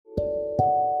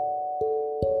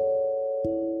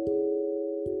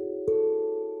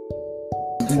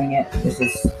doing it. This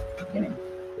is beginning.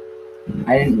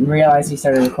 I didn't realize we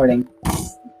started recording.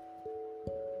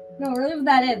 No, we're leaving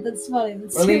that in. That's funny.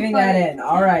 We're leaving that in.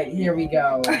 All right, here we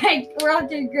go. All right, we're off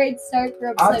to a great start for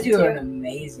episode Off to 2. an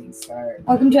amazing start.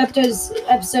 Welcome to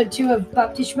episode 2 of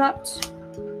Baptish Mapped.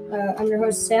 I'm your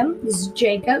host, Sam. This is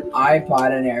Jacob. I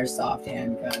bought an airsoft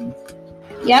handgun.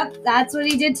 Yep, that's what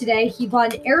he did today. He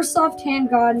bought an airsoft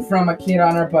handgun. From a kid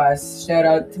on our bus. Shout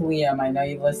out to Liam. I know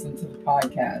you listen to the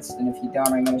podcast, and if you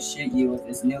don't, I'm going to shoot you with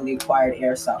this newly acquired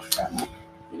airsoft gun.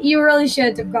 You really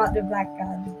should have gotten a black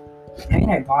gun. I mean,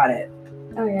 I bought it.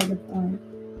 Oh, yeah, good point.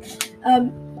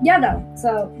 Yeah, though.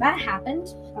 So, that happened.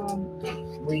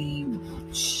 We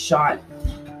shot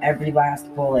every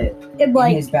last bullet In,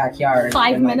 in his backyard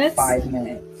 5 in minutes? 5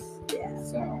 minutes. Yeah.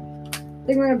 So, I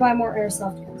think we're going to buy more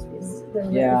airsoft guns because they're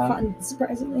really Yeah. fun,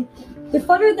 surprisingly. They're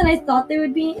funner than I thought they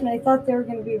would be, and I thought they were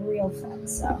going to be real fun,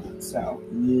 so.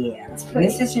 yeah. pretty-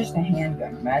 This is just a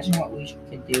handgun. Imagine what we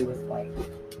could do with, like...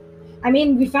 I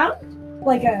mean, we found,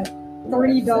 like, a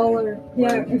 $30... Yeah,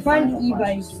 Where we you found find a an bunch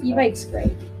e-bike. of stuff. E-bike's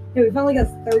great. Yeah, we found, like, a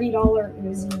 $30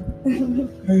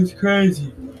 Uzi. It's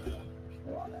crazy.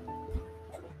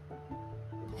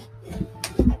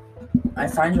 I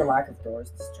find your lack of doors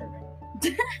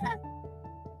disturbing.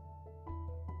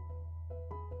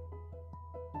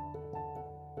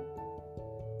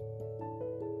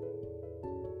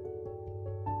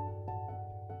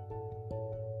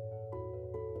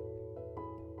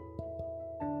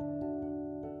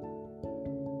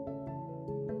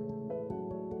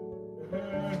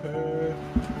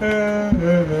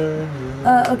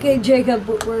 Okay, Jacob,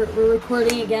 we're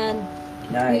recording again.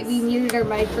 Nice. We muted our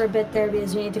mic for a bit there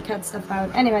because we need to cut stuff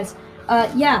out. Anyways,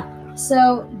 yeah.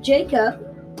 So Jacob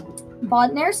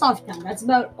bought an airsoft gun. That's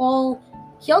about all.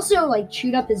 He also like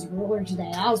chewed up his ruler today.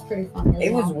 That was pretty fun.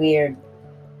 It was weird.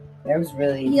 That was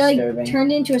really He like disturbing.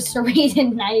 turned into a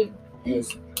serrated knife. It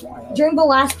was wild. During the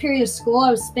last period of school,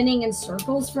 I was spinning in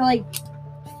circles for like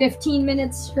 15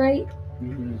 minutes straight.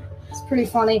 Mhm. It's pretty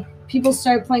funny. People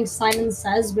started playing Simon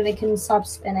Says, but I couldn't stop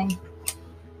spinning.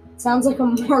 Sounds like a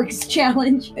Mark's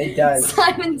challenge. It does.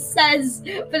 Simon Says,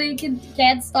 but I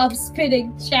can't stop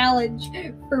spinning challenge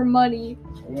for money.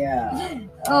 Yeah.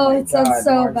 Oh, my it sounds God,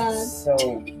 so Mark's bad.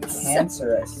 So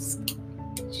cancerous.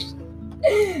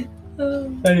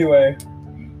 Oh. Anyway.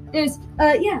 Anyways,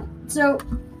 yeah. So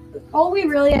all we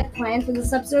really had planned for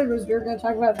this episode was we were going to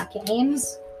talk about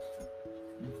games.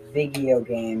 Video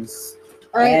games.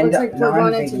 All right, and looks like we're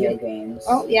going into non-video the. games.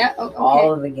 Oh yeah. Oh, okay.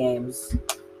 All of the games.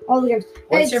 All the games.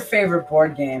 What's It's- your favorite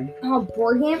board game? Oh,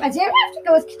 board game? I think I have to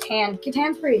go with Catan.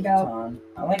 Catan's pretty dope.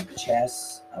 I like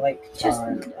chess. I like Chess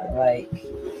Catan. is I like...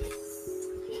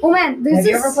 Oh man, there's Have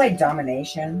this. you ever played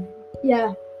Domination?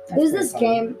 Yeah, That's there's pretty this fun.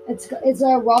 game. It's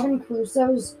Robin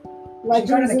Crusoe's We should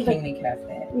go to Legends the of the. Kingly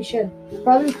Cafe. We should.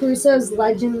 Robin Crusoe's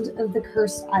Legend of the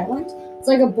Cursed Island. It's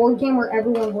like a board game where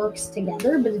everyone works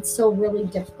together, but it's still really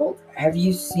difficult. Have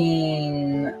you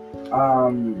seen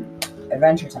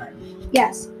Adventure Time?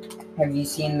 Yes. Have you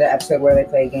seen the episode where they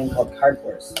play a game called Card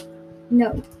Wars?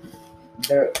 No.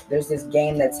 There's this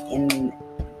game that's in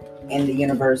the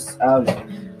universe of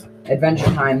Adventure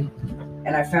Time,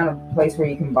 and I found a place where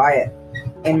you can buy it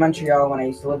in Montreal when I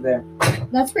used to live there.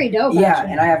 That's pretty dope. Yeah,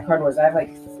 Actually. and I have Card Wars. I have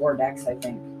like 4 decks, I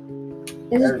think.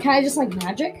 Is it kind of just like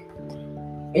Magic?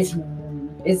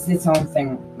 It's its own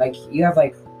thing. Like you have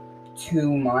like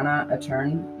 2 mana a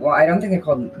turn. Well, I don't think they're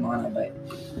called mana, but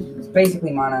it's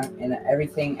basically mana, and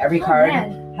everything. Every card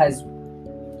Man. has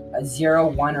a 0,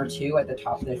 1, or 2 at the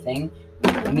top of their thing,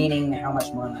 meaning how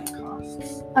much mana it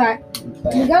costs. All right.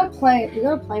 You can play We it.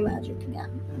 gotta play Magic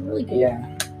again. I'm really good.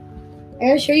 Yeah. I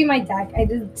gotta show you my deck. I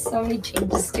did so many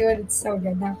changes to it. It's so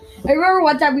good now. I remember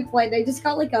one time we played. I just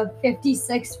got like a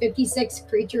 56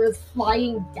 creature with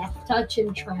flying death touch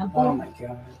and trample. Oh my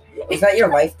god. Is that your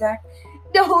life deck?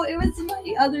 No, it was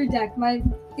my other deck. I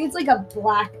think it's like a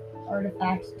black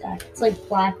artifact deck. It's like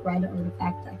black red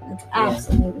artifact deck. It's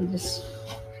absolutely just.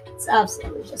 It's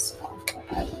absolutely just awful.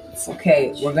 It's like-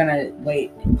 Okay, we're gonna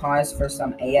pause for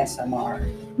some ASMR.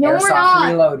 No, Airsoft we're not.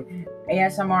 Reload.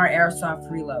 ASMR Airsoft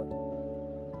Reload.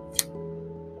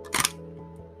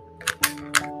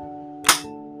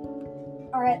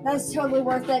 All right, that's totally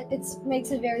worth it. It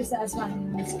makes it very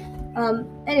satisfying.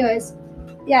 Anyways,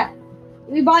 yeah,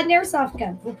 we bought an airsoft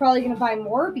gun. We're probably gonna buy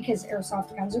more because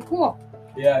airsoft guns are cool.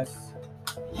 Yes.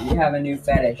 We have a new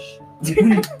fetish.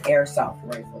 Airsoft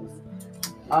rifles.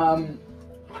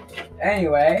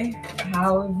 Anyway,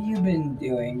 how have you been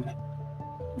doing?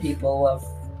 People of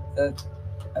the...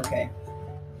 Okay.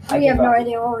 I We have give no up.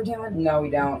 idea what we're doing. No, we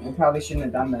don't. We probably shouldn't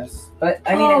have done this. But,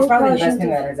 I mean, Oh, it's we probably the probably best thing shouldn't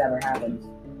that has ever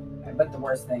happened. But the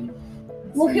worst thing.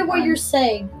 Look at what you're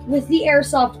saying. With the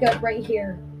airsoft gun right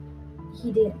here.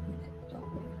 He did.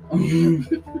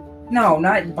 No,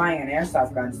 not buying an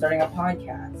airsoft gun. Starting a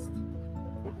podcast.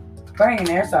 Buying an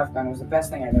airsoft gun was the best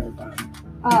thing I've ever done.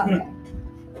 Oh, okay.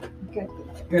 Good.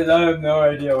 Because I have no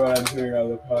idea what I'm doing on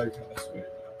the podcast right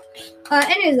now.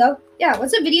 Anyways, though, yeah,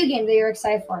 what's a video game that you're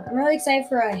excited for? I'm really excited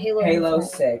for Halo. Halo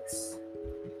Infinite. 6.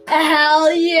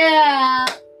 Hell yeah!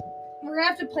 We're gonna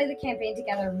have to play the campaign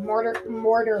together. Mordor,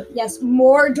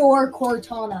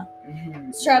 Cortana.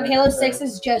 Straight up, Halo 6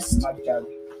 is just... Mud jug.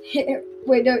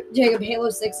 Wait, no, Jacob, Halo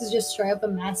 6 is just straight up a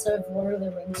massive Lord of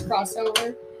the Rings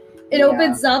crossover. It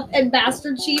opens up and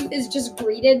Master Chief is just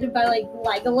greeted by like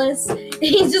Legolas.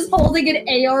 He's just holding an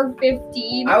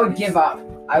AR-15. I would give up.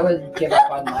 I would give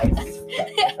up on life.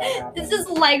 This is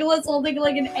Legolas holding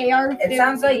like an AR-15. It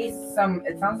sounds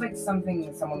like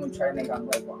something someone would try to make on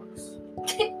Roblox.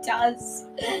 It does.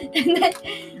 And then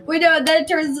then it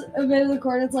turns a bit of the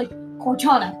corner. It's like,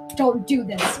 Cortana, don't do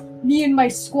this. Me and my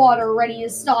squad are ready to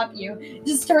stop you. It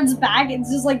just turns back.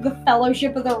 It's just like the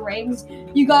Fellowship of the Rings.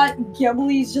 You got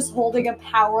Ghibli's just holding a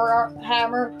power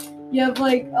hammer. You have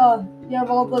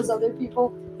all those other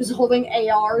people just holding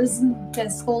ARs and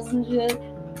pistols and shit.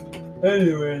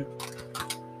 Anyway.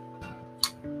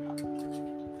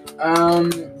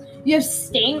 You have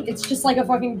Sting. It's just like a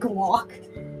fucking Glock.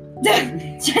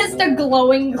 Just a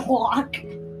glowing Glock.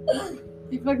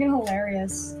 Be fucking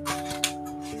hilarious.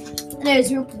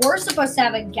 Anyways, we're supposed to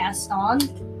have a guest on,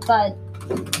 but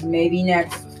maybe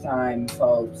next time,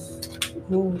 folks.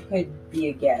 Who could be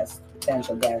a guest?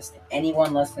 Potential guest.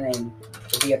 Anyone listening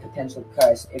could be a potential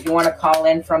guest. If you want to call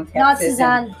in from Texas, not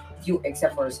Suzanne.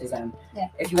 Except for Suzanne. Yeah.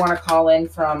 If you want to call in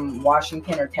from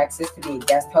Washington or Texas to be a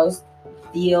guest host,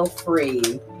 feel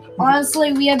free.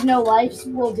 Honestly, we have no life.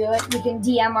 We'll do it. You can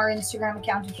DM our Instagram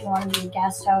account if you want to be a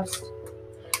guest host.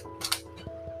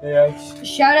 Yes.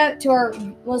 Shout out to our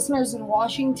listeners in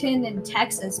Washington and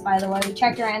Texas, by the way. We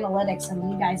checked our analytics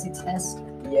and you guys exist.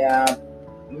 Yeah.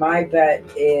 My bet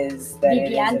is that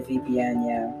VPN? it is a VPN,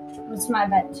 yeah. That's my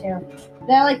bet too.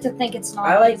 But I like to think it's not.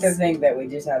 I like to think that we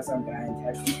just have some guy in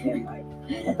Texas being like,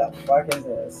 what the fuck is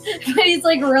this? But he's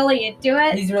like really into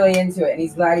it. He's really into it and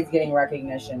he's glad he's getting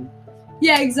recognition.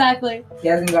 Yeah, exactly. He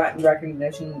hasn't gotten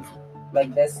recognition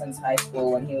like this since high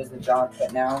school when he was the jock,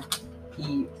 but now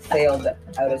he failed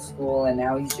out of school and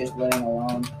now he's just living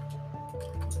alone.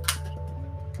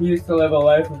 He used to live a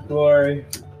life of glory.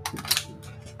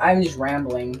 I'm just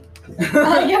rambling.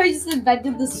 I just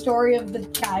invented the story of the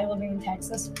guy living in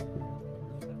Texas.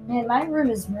 Man, my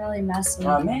room is really messy.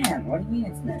 Oh man, what do you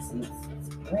mean it's messy?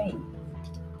 It's great.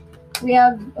 We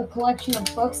have a collection of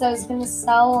books I was going to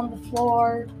sell on the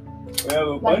floor. We have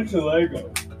a bunch of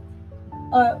Lego.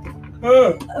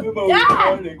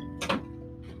 Dad!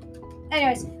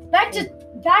 Anyways, back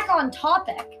on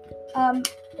topic.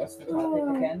 What's the topic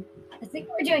again? I think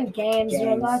we're doing games, but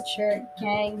I'm not sure.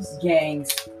 Gangs.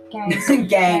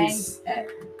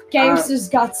 Gangsters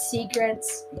got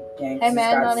secrets. Gangsters Hey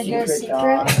man, got wanna hear a secret?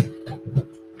 dog.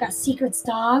 Got secrets,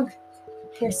 dog.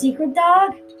 Hear a secret,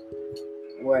 dog?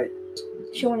 What?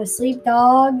 Showing a sleep,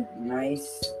 dog.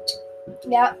 Nice.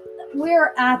 Yeah,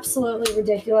 we're absolutely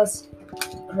ridiculous.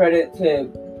 Credit to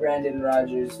Brandon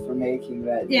Rogers for making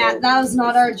that. Yeah, joke. that was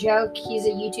not our joke. He's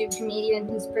a YouTube comedian.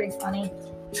 He's pretty funny.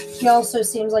 He also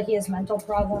seems like he has mental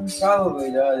problems.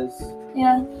 Probably does.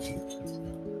 Yeah.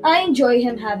 I enjoy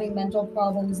him having mental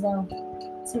problems, though.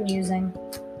 It's amusing.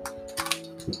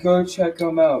 Go check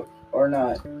him out. Or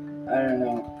not. I don't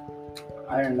know.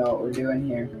 I don't know what we're doing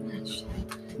here. It's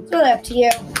really up to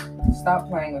you. Stop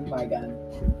playing with my gun.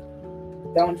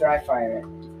 Don't dry fire it.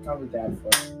 Probably bad for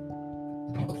it.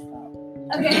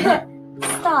 Okay.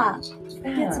 Stop.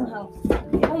 Get some help.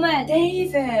 Oh man.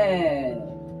 David!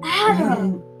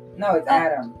 Adam. No, it's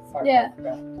Adam. Fuck. Yeah.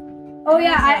 Oh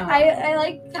yeah, I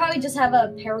like how we just have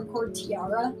a paracord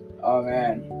tiara. Oh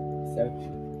man.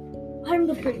 So I'm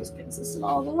the prettiest princess in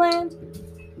all the land.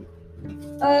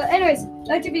 Anyways,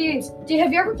 back to video games.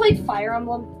 Have you ever played Fire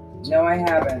Emblem? no, I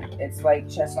haven't. It's like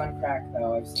chess on crack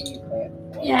though. I've seen you play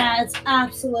it before. Yeah, it's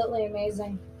absolutely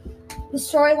amazing. The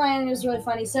storyline is really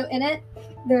funny. So in it,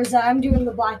 there's I'm doing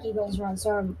the Black Eagles run,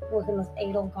 so I'm working with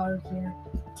Edelgard here,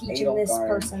 teaching this Edelgard.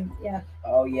 person. Yeah.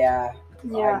 Oh yeah.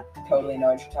 Yeah. I totally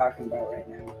know what you're talking about right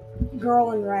now.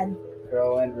 Girl in red.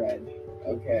 Girl in red.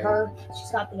 Okay. Her.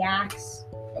 She's got the axe.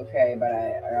 Okay, but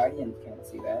our audience can't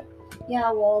see that.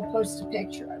 Yeah, well, I'll post a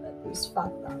picture of it. These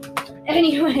fucked up.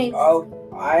 Anyways. Oh,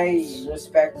 I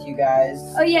respect you guys.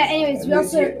 Oh yeah. Anyways, we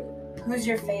also. Who's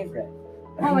your favorite?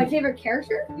 Oh, my favorite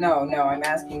character? No, I'm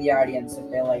asking the audience if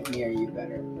they like me or you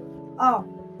better. Oh.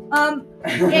 And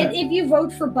if you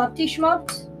vote for Bupty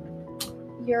Schmupt,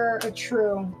 you're a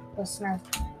true listener.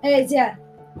 Anyways, yeah,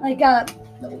 like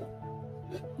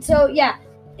so yeah,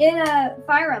 in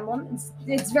Fire Emblem,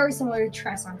 it's very similar to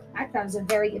Tres on Crack. That was a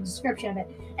very good description of it.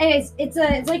 Anyways, it's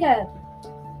like a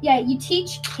you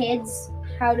teach kids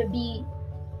how to be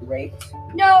Raped.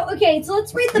 No, okay, so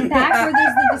let's read the back where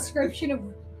there's the description of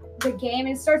the game.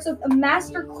 It starts with a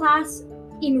master class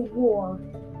in war.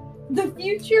 The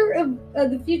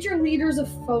future leaders of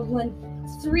Fodlan,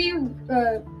 three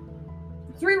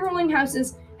ruling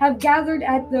houses, have gathered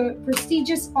at the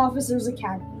prestigious Officers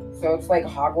Academy. So it's like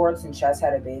Hogwarts and Chess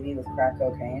had a baby with crack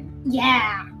cocaine.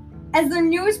 Yeah. As their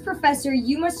newest professor,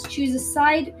 you must choose a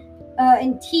side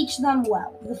and teach them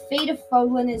well. The fate of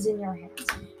Fodlan is in your hands.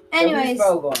 Anyways,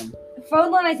 so who's Fodlan?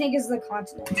 Fodlan, I think, is the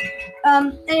continent.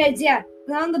 Anyways, yeah.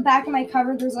 Then on the back of my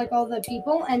cover, there's like all the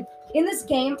people, and in this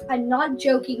game, I'm not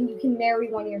joking, you can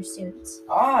marry one of your students.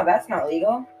 Ah, that's not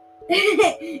legal.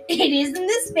 It is in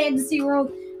this fantasy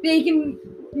world, but you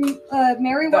can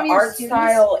marry The one of your art students.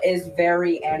 style is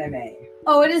very anime.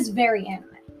 Oh, it is very anime.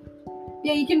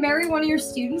 Yeah, you can marry one of your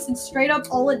students, and straight up,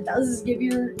 all it does is give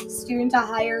your student a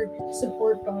higher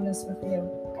support bonus with you.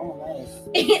 Oh, nice.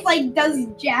 It like does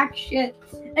jack shit.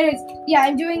 Anyways, yeah,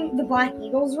 I'm doing the Black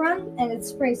Eagles run, and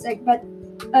it's pretty sick. But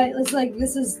it's like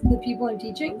this is the people I'm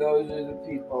teaching. Those are the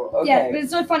people. Okay. Yeah, but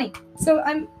it's really funny. So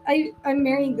I'm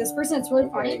marrying this person. It's really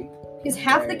funny because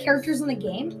half the characters in the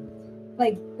game,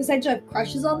 like, essentially have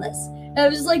crushes on this. And I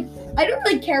was just like, I don't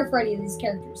really care for any of these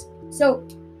characters. So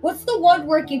what's the one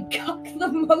where I can cuck the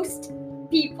most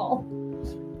people?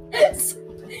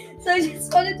 So I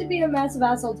just wanted to be a massive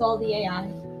asshole to all the AI.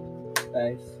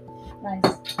 Nice.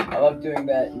 Nice. I love doing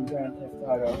that in Grand Theft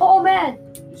Auto. Oh man,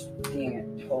 Just being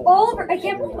a total. Oliver! I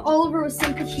can't believe Oliver was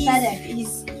sympathetic. He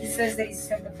says that he's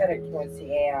sympathetic towards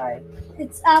the AI.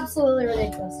 It's absolutely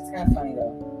ridiculous. It's kind of funny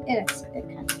though. It is. It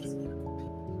kind of is.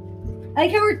 I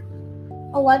think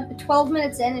we're 12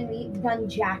 minutes in and we've done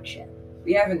jack shit.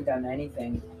 We haven't done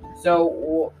anything.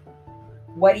 So,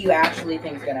 what do you actually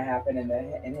think is gonna happen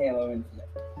in Halo Infinite?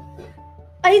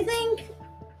 I think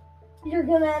you're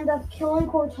gonna end up killing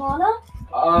Cortana.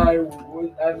 I've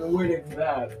been waiting for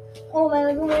that. Oh man,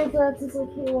 I've been waiting for that since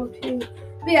like Halo 2.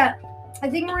 But yeah, I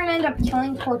think we're gonna end up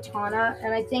killing Cortana,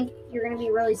 and I think you're gonna be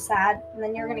really sad, and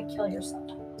then you're gonna kill yourself.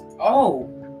 Oh,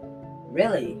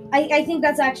 really? I think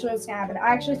that's actually what's gonna happen. I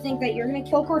actually think that you're gonna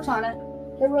kill Cortana,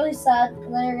 get really sad,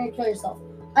 and then you're gonna kill yourself.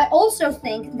 I also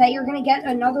think that you're gonna get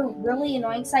another really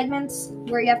annoying segments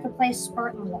where you have to play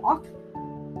Spartan Walk.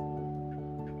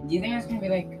 Do you think it's gonna be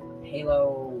like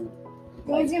Halo? I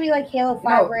think it's gonna be like Halo 5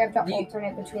 No, where you have to you-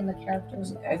 alternate between the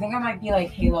characters. I think it might be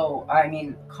like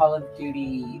Call of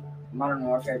Duty Modern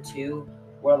Warfare 2,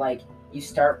 where like you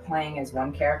start playing as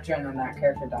one character and then that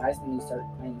character dies, and you start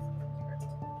playing as another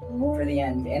character for the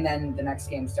end, and then the next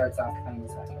game starts off playing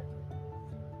as that character.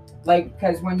 Like,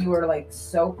 because when you were like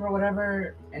Soap or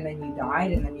whatever, and then you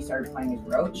died, and then you started playing as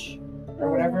Roach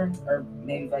or whatever, or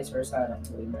maybe vice versa, I don't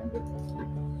really remember.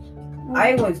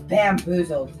 I was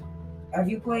bamboozled. Have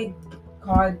you played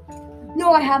COD?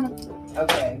 No, I haven't.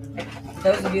 Okay.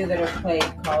 Those of you that have played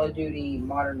Call of Duty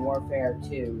Modern Warfare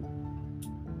 2.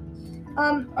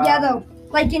 Yeah, though,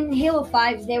 like in Halo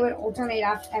 5, they would alternate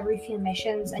after every few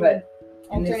missions, and But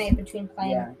you'd in this- alternate between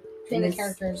playing Yeah. between in the this-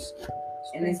 characters.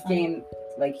 In this game,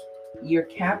 like, your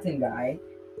captain guy,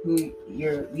 who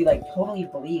you like totally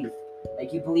believe,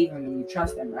 like you believe him and you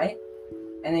trust him, right?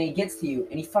 And then he gets to you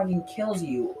and he fucking kills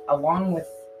you along with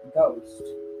Ghost.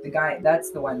 The guy, that's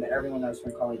the one that everyone knows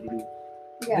from Call of Duty.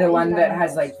 Yeah, The one he's that not-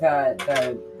 has like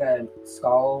the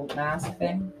skull mask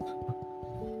thing.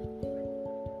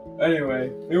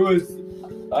 Anyway, it was.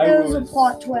 It was a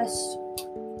plot twist.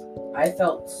 I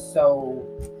felt so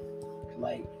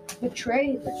like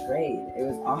Betrayed. betrayed. It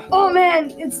was awful. Oh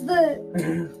man, it's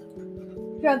the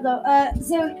God though.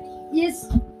 So yes,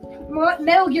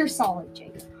 Metal Gear Solid,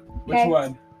 Jacob. Okay. Which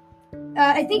one?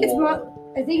 I think it's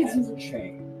I think Has it's.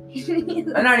 changed.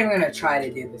 I'm not even gonna try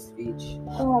to do the speech.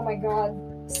 Oh my god,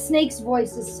 Snake's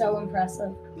voice is so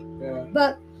impressive. Yeah.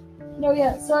 But no,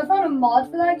 yeah. So I found a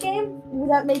mod for that game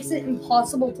that makes it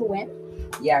impossible to win.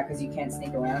 Yeah, because you can't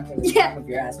sneak around because Yeah. of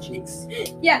your ass cheeks.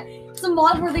 Yeah, it's a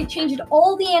mod where they changed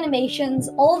all the animations,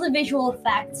 all the visual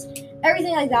effects,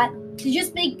 everything like that to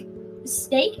just make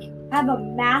Snake have a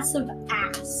massive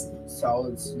ass.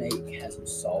 Solid Snake has a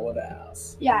solid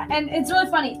ass. Yeah, and it's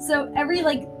really funny. So every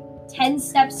like 10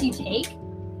 steps you take,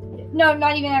 no,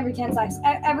 not even every 10 steps.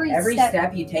 Every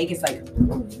step you take is like,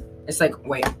 it's like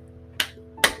wait,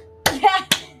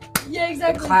 Yeah,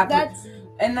 exactly. clap- That's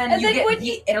and then And you then get when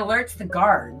it alerts the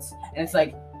guards, and it's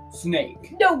like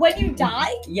Snake. no. When you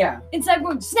die, Yeah, instead of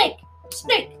going Snake,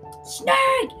 Snake,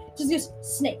 Snake, Just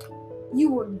goes, Snake, you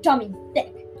were dummy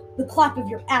thick. The clap of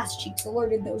your ass cheeks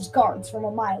alerted those guards from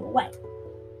a mile away.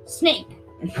 Snake,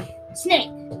 Snake,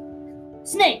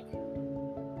 Snake,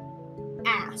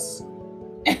 ass.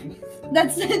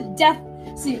 That's the death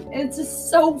scene. It's just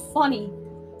so funny.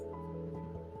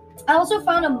 I also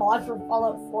found a mod for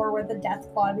Fallout 4 where the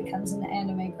Deathclaw becomes an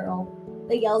anime girl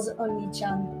that yells at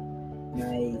Oni-chan.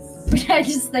 Nice. Which I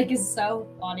just think is so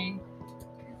funny.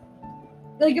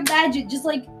 Like,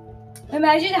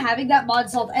 imagine having that mod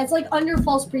solved. It's like under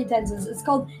false pretenses. It's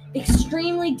called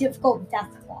Extremely Difficult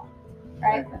Deathclaw,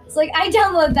 right? It's like, I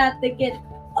download that thinking,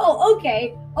 oh,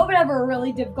 okay, I'm gonna have a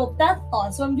really difficult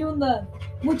Deathclaw. So I'm doing the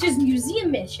Witch's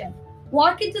Museum mission.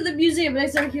 Walk into the museum and I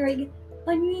start hearing,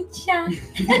 Oni-chan.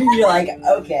 You're like,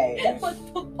 okay. What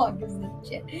the fuck is this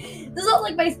shit? This is not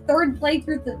like my third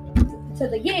playthrough to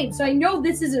the game, so I know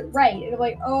this isn't right. And I'm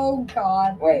like, oh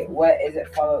god. Wait, what is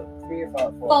it? Fallout 3 or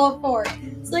Fallout 4? Fallout 4.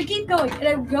 So I keep going, and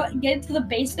I get into the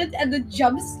basement, and the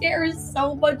jump scare is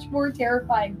so much more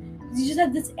terrifying. You just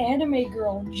have this anime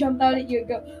girl jump out at you and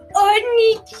go,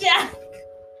 Oni-chan!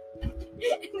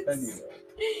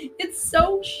 It's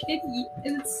so shitty,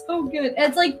 and it's so good. And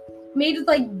it's like made with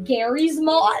like Gary's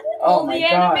mod. All the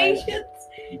animations.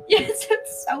 Yes,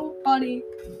 it's so funny.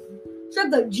 Sure,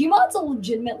 though, Gmod's a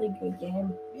legitimately good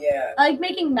game. Yeah. I like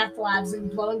making meth labs and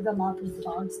blowing them up with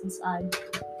dogs inside.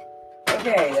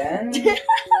 Okay, then.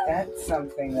 That's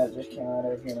something that just came out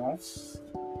of your mouth.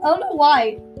 I don't know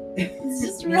why. It's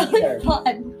just Me really either.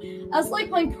 fun. I was like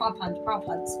playing Prop Hunt. Prop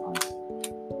Hunt's fun.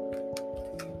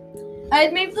 I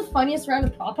had made the funniest round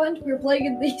of Prop Hunt. We were playing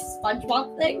in the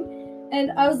SpongeBob thing,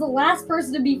 and I was the last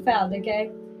person to be found, okay?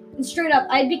 And straight up,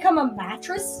 I'd become a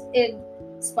mattress in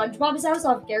SpongeBob's house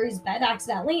off Gary's bed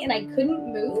accidentally, and I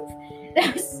couldn't move. And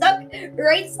I was stuck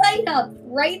right side up,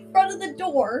 right in front of the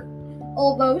door,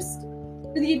 almost,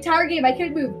 for the entire game. I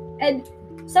couldn't move. And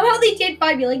somehow they did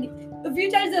find me. Like, a few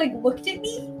times they, like, looked at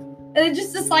me, and then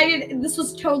just decided this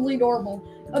was totally normal.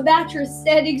 A mattress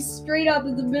standing straight up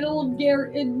in the middle of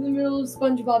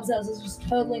SpongeBob's house is just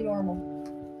totally normal.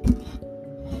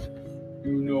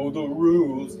 You know the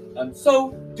rules, and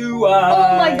so do I.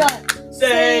 Oh my god.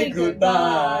 Say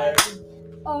goodbye.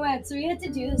 Oh man, so we had to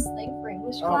do this thing for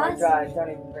English Oh my class. god,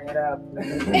 don't even bring it up.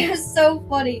 It was so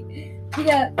funny.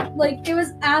 Yeah, like, it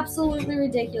was absolutely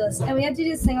ridiculous. And we had to do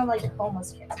this thing on, like,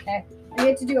 homeless kids, okay? And we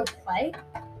had to do a play.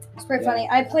 It's pretty funny.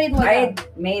 I played, like, I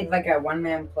had made like a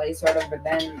one-man play sort of, but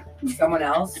then someone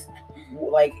else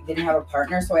like didn't have a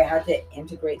partner, so I had to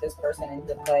integrate this person into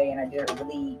the play, and I did it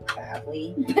really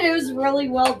badly. but it was really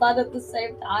well done at the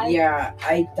same time. Yeah,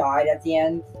 I died at the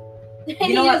end. And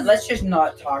You know he what? was- Let's just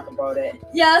not talk about it.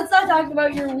 Yeah, let's not talk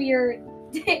about your weird,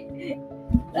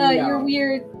 your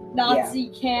weird Nazi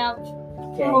camp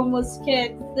Okay. homeless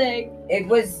kid thing. It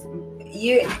was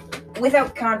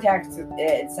without context.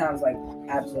 It sounds like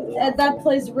absolutely. And that awful.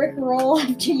 plays Rickroll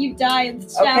after you die in the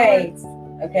shower. Okay.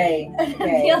 Okay. And then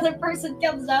Okay. the other person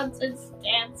comes out and starts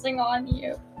dancing on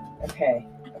you. Okay.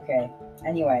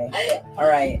 Anyway, all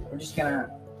right. We're just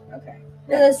gonna. Okay.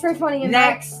 Yeah, that's pretty funny.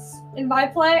 Next. In my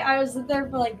play, I was there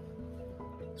for like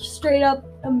straight up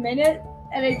a minute,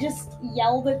 and I just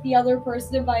yelled at the other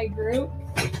person in my group.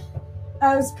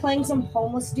 I was playing some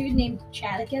homeless dude named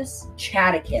Chaticus.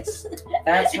 Chaticus.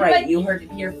 That's right. You heard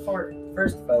it here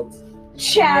first, folks.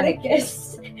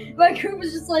 Chaticus. My group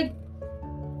was just like,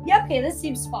 yeah, okay, this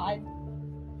seems fine.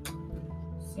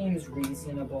 Seems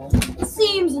reasonable.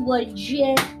 Seems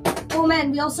legit. Oh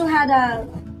man, we also had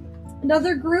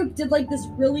another group did like this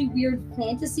really weird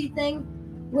fantasy thing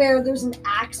where there's an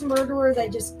axe murderer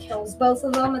that just kills both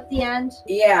of them at the end.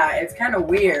 Yeah, it's kind of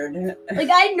weird. Like,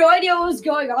 I had no idea what was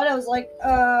going on. I was like,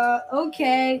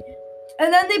 okay.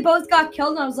 And then they both got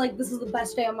killed, and I was like, this is the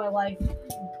best day of my life.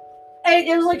 And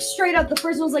it was like straight up, the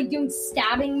person was like doing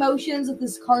stabbing motions with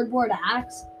this cardboard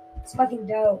axe. It's fucking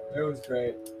dope. It was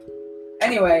great.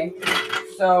 Anyway,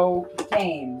 so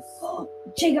games.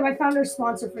 Jacob, I found our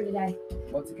sponsor for today.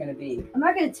 What's it gonna be? I'm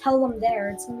not gonna tell them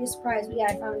there. It's gonna be a surprise. But yeah,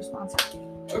 I found our sponsor.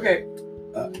 Okay.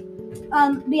 But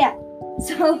yeah.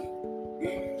 So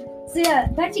yeah,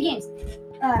 back to games.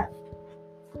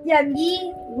 Yeah,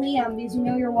 me, Liam, because you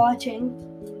know you're watching,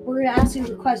 we're gonna ask you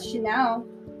the question now.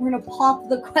 We're gonna pop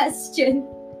the question.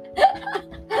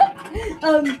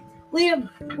 Liam,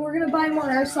 we're gonna buy more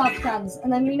airsoft guns,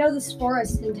 and then we know this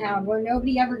forest in town where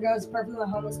nobody ever goes apart from the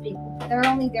homeless people. They're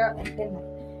only there at like midnight.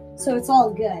 So it's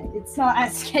all good. It's not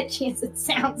as sketchy as it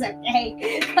sounds,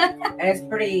 okay? And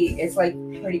it's like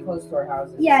pretty close to our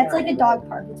houses. Yeah, it's like a dog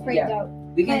park. It's pretty dope.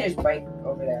 We can just bike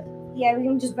over there. Yeah, we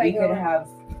can just We bike could over. have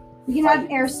We can have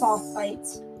fights. airsoft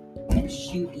fights. and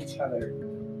shoot each other.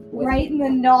 with right in the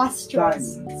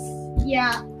nostrils. guns.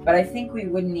 Yeah. But I think we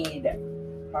would need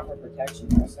proper protection,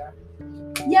 Rosa.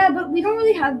 Yeah, but we don't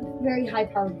really have very high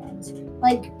powered guns.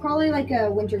 Like, probably like a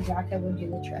winter jacket would do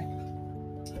the trick.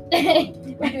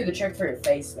 We would do the trick for your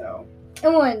face, though. It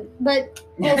wouldn't, but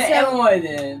also... It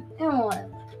wouldn't. It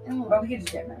wouldn't. But we could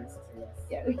just get masks.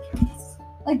 Yeah, we can.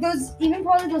 Like those, even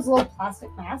probably those little plastic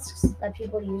masks that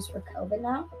people use for COVID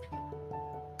now.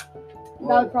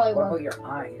 Well, would probably what work. about your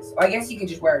eyes? Well, I guess you could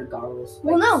just wear goggles.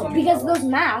 Well, like no, swimming because goggles. those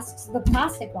masks, the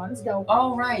plastic ones, go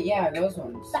Oh, right, yeah, those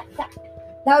ones. back.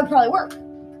 That would probably work.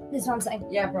 Is what I'm saying.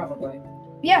 Yeah, probably.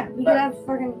 Yeah, we But- could have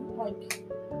fucking, like,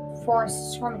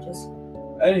 forest scrimmages.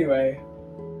 Anyway,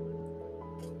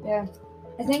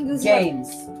 I think this games.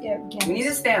 is... Yeah, games. We need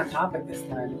to stay on topic this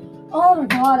time. Oh my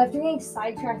god, after getting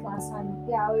sidetracked last time.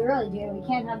 Yeah, we really do. We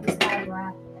can't have this bad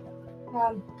rap.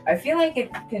 I feel like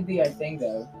it could be our thing,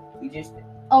 though. We just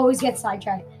Always get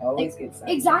sidetracked. always get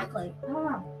sidetracked. Exactly. I don't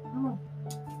know.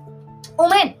 Oh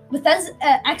man, Bethesda,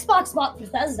 Xbox bought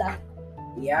Bethesda.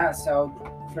 Yeah, so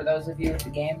for those of you with the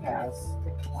Game Pass,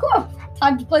 Cool.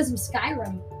 Time to play some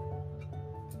Skyrim.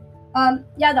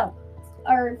 Yeah, though.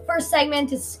 Our first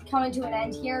segment is coming to an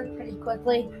end here pretty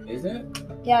quickly. is it?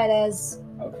 Yeah, it is.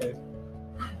 Okay.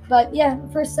 But yeah,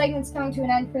 first segment's coming to an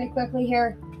end pretty quickly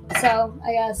here. So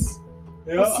I guess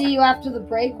we'll see you after the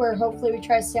break, where hopefully we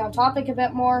try to stay on topic a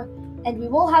bit more. And we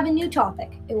will have a new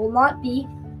topic. It will not be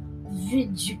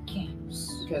video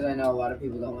games. Because I know a lot of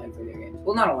people don't like video games.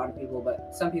 Well, not a lot of people,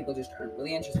 but some people just aren't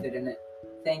really interested in it.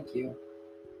 Thank you.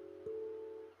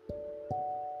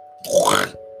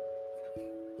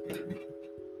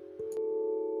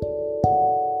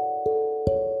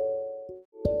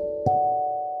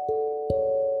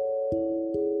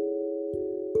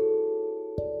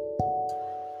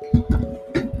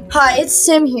 Hi, it's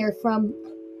Sim here from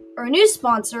our new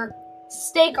sponsor,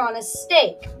 Steak on a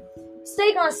Steak.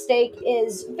 Steak on a Steak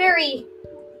is very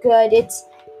good.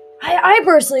 I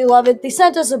personally love it. They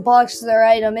sent us a box of their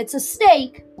item. It's a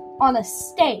steak on a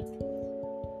steak.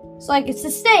 So like it's a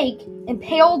steak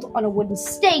impaled on a wooden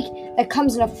stake that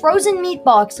comes in a frozen meat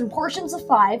box in portions of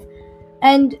 5,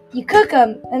 and you cook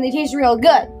them and they taste real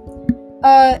good.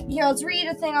 Here, let's read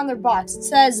a thing on their box. It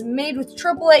says, made with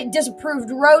AAA disapproved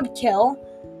roadkill.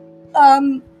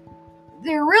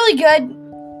 They're really good.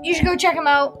 You should go check them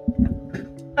out.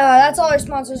 That's all our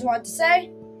sponsors want to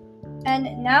say.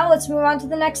 And now let's move on to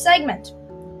the next segment.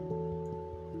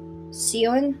 See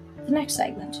you in the next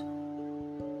segment.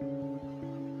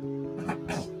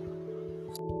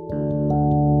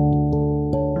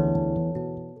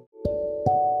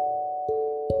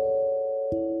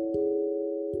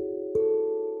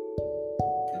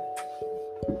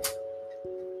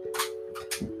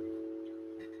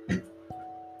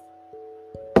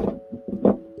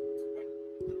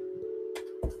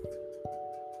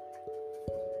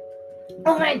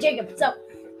 Oh my, Jacob, so,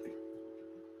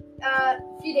 a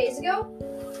few days ago,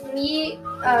 me,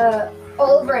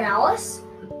 Oliver and Alice,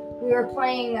 we were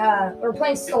playing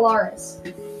Stellaris.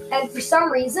 And for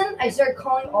some reason, I started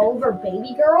calling Oliver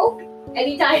baby girl.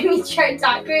 Anytime he tried to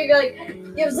talk to me, he'd be like,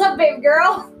 "Yo, what's up, baby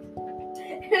girl?"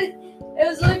 It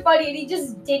was really funny, and he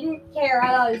just didn't care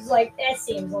at all. He was like, that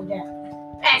seems legit.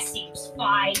 That seems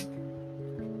fine.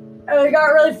 And it got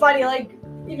really funny, like,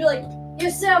 he'd be like, "Yo,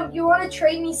 Sam, you want to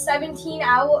trade me 700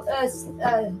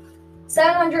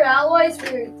 alloys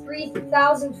for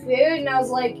 3,000 food?" And I was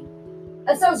like,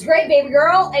 "That sounds great, baby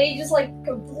girl." And he just like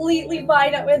completely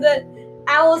fine with it.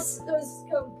 Alice was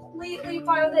completely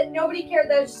fine with it. Nobody cared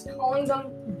that I was just calling them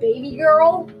baby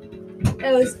girl.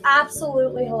 It was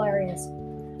absolutely hilarious.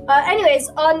 Anyways,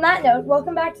 on that note,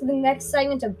 welcome back to the next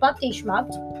segment of Bupty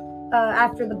Schmupped.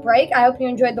 After the break, I hope you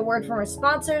enjoyed the word from our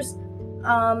sponsors.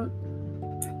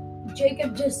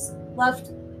 Jacob just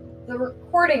left the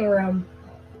recording room.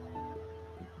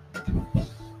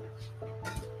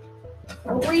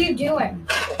 What were you doing?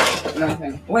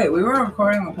 Nothing. Wait, we were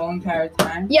recording the whole entire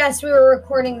time? Yes, we were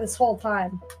recording this whole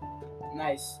time.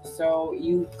 Nice. So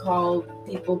you called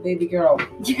people baby girl.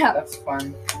 Yeah, That's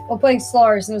fun. while playing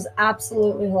Stellaris, and it was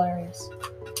absolutely hilarious.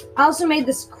 I also made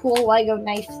this cool Lego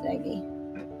knife thingy.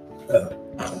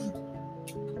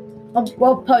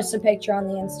 We'll post a picture on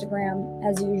the Instagram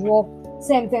as usual.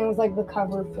 Same thing with like the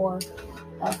cover for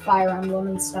Fire Emblem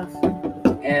and stuff.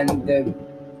 And the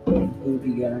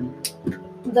booby gun.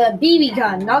 The BB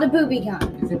gun, not a booby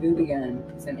gun. It's a booby gun.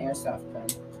 It's an airsoft gun.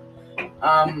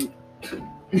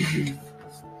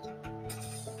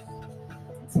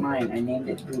 It's mine. I named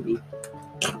it Booby.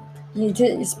 You need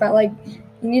to spell like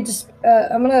I'm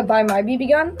gonna buy my BB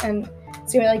gun and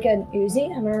it's gonna be like an Uzi.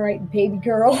 I'm gonna write baby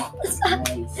girl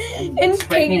Nice. in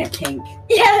Spray pink. paint it pink.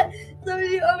 Yeah, So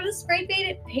I'm gonna spray paint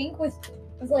it pink with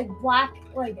like black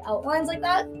like outlines like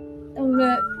that. I'm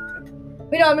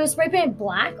gonna spray paint it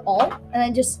black all,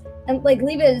 and then like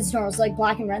leave it as normal, so like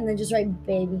black and red, and then just write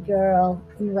 "baby girl"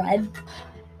 in red.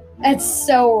 That's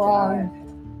so wrong.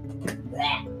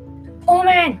 Oh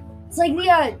man, it's like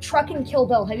the truck in Kill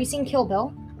Bill. Have you seen Kill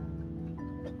Bill?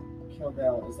 Kill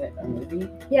Bill, is it a movie?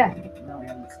 Yeah. No, I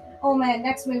haven't seen it. Oh man,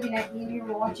 next movie night, me and you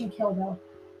were watching Kill Bill.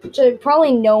 Which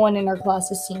probably no one in our class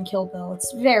has seen Kill Bill.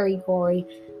 It's very gory.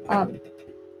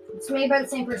 It's made by the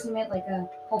same person who made like a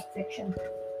Pulp Fiction,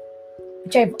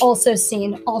 which I've also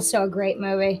seen. Also a great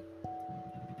movie.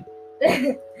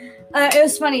 It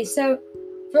was funny. So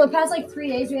for the past like 3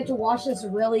 days, we had to watch this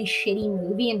really shitty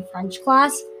movie in French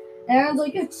class, and everyone's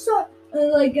like, "It's so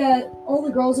like all the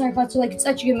girls in our class are like, it's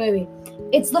such a good movie."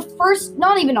 It's the first,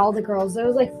 not even all the girls. There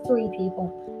was like 3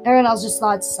 people. Everyone else just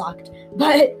thought it sucked,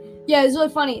 but. Yeah, it's really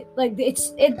funny. Like it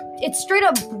straight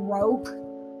up broke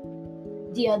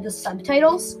the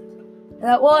subtitles.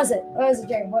 What was it? What was it,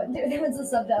 Jerry? What was the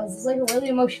subtitles? It's like a really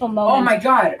emotional moment. Oh my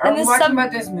god! Are we watching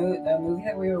about this the movie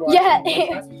that we were watching?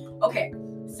 Yeah. Okay,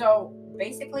 so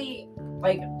basically,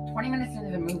 like 20 minutes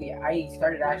into the movie, I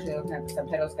started actually looking at the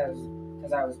subtitles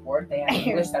because I was bored. They had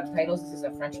English subtitles. This is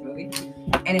a French movie,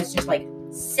 and it's just like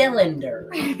cylinder.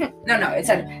 No, it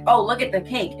said, "Oh, look at the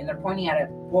cake," and they're pointing at a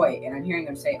boy, and I'm hearing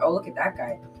them say, "Oh, look at that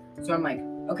guy." So I'm like,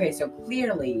 okay, so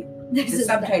clearly the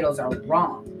subtitles are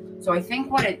wrong. So I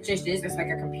think what it just is like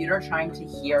a computer trying to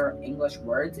hear English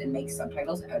words and make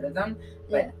subtitles out of them,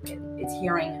 but it's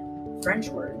hearing French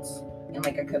words in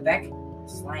like a Quebec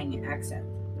slang accent.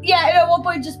 Yeah, and at one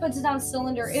point it just puts it down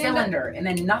cylinder, and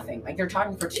then nothing. Like they're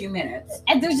talking for 2 minutes,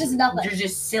 and there's just nothing. There's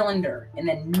just cylinder, and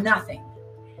then nothing.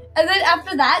 And then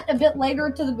after that, a bit later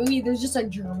into the movie, there's just a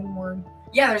German word.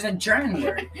 Yeah, there's a German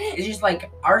word. It's just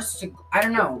like I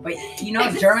don't know, but you know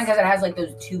it's German because it has like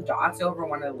those 2 dots over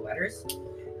one of the letters.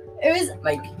 It was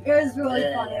really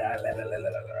funny.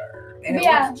 And it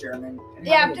was German.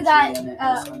 Yeah, after that,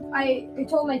 I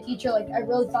told my teacher like I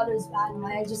really thought it was bad, and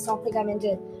I just don't think I'm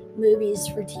into movies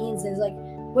for teens. I was like,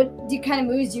 what kind of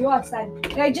movies do you watch then?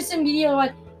 And I just immediately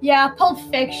went, yeah, Pulp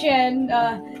Fiction,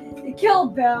 Kill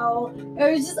Bill.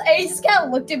 I just kind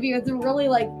of looked at me with a really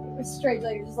like strange,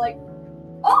 like just like,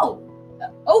 oh,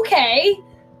 okay.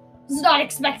 Was not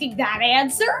expecting that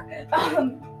answer.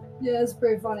 Yeah, it's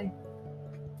pretty funny.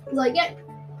 It's like, yeah,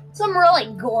 some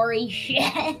really gory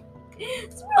shit.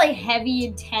 Some really heavy,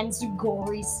 intense,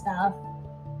 gory stuff.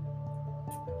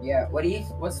 Yeah,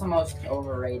 what's the most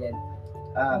overrated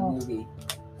movie?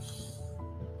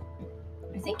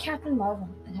 I think Captain Marvel.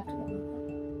 I'd have to go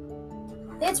with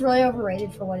that. I think it's really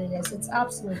overrated for what it is. It's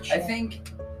absolute shit. I think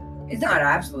it's not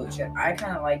absolute shit. I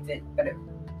kind of liked it, but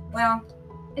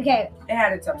okay. It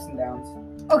had its ups and downs.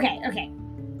 Okay.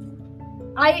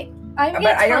 I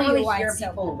don't really hear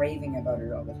people raving about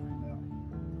it all the time, though.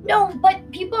 No, but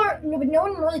no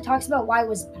one really talks about why it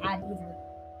was bad either.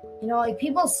 You know, like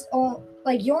people,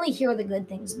 like you only hear the good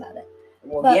things about it.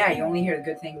 Well, but, yeah, you only hear the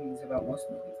good things about most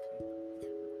movies.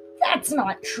 That's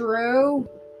not true.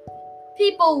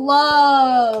 People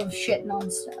love shitting on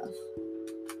stuff.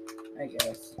 I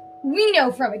guess. We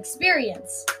know from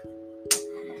experience.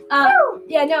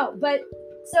 Yeah, no, but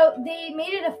so they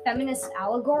made it a feminist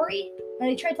allegory, and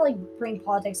they tried to like bring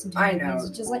politics into movies,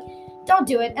 which is like, don't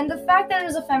do it. And the fact that it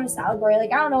was a feminist allegory,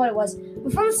 like I don't know what it was,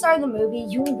 but from the start of the movie,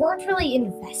 you weren't really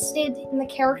invested in the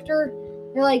character.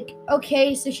 You're like,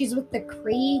 okay, so she's with the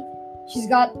Kree, she's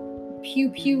got pew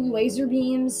pew laser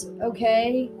beams,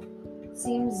 okay,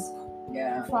 seems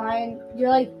fine. You're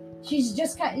like, she's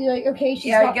just kind of, you're like, okay,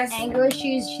 she's got anger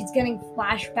issues, she's getting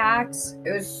flashbacks.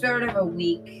 It was sort of a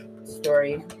weak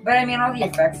story, but I mean, all the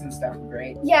effects and stuff were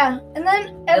great. Yeah, and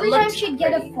then every time she'd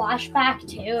get a flashback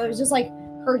too, it was just like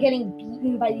her getting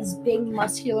beaten by these big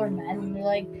muscular men, and you're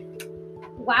like,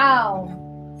 wow,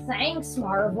 thanks,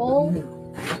 Marvel.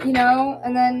 You know,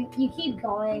 and then you keep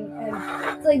going, and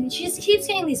it's like she just keeps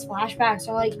getting these flashbacks.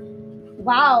 Are like,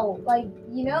 wow, like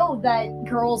you know that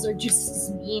girls are just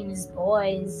as mean as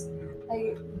boys.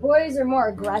 Like boys are more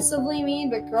aggressively mean,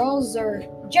 but girls are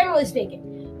generally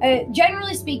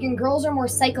speaking, girls are more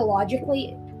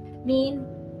psychologically mean,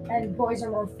 and boys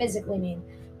are more physically mean.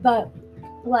 But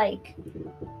like,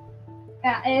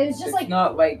 yeah, it was just it's like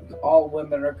not like all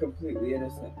women are completely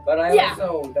innocent, but I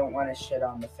also don't want to shit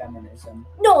on the feminism.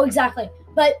 No, exactly.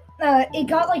 But it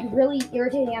got like really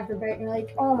irritating after a bit, and you're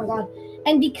like, oh my god.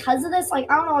 And because of this, like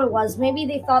I don't know what it was. Maybe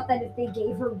they thought that if they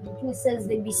gave her weaknesses,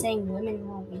 they'd be saying women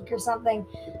were weak or something.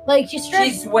 Like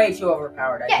she's way too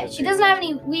overpowered. Yeah, she doesn't have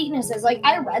any weaknesses. Like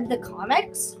I read the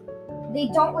comics, they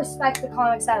don't respect the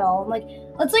comics at all. Like,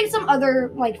 let's like some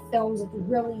other like films with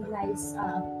really nice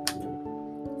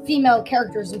female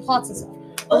characters and plots and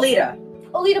stuff. Alita.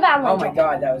 Alita Battle Oh Angel. my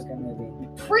god, that was a good movie.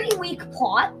 Pretty weak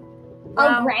plot.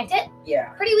 I'll grant it. Yeah.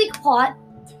 Pretty weak plot.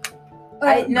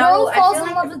 I Girl falls feel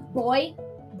in like love with boy.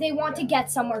 They want to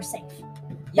get somewhere safe.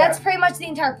 Yeah. That's pretty much the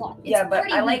entire plot. It's Yeah, but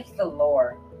pretty I weak. like the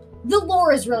lore. The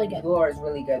lore is really The good. lore is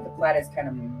really good. The plot is kind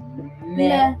of meh.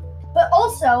 Yeah. But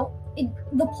also,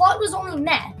 the plot was only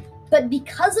meh. But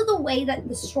because of the way that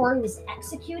the story was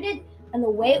executed and the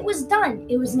way it was done,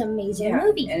 it was an amazing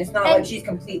movie. And it's not like she's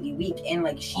completely weak, and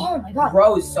like she Oh my god.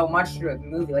 grows so much through the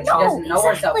movie. Like No, she doesn't know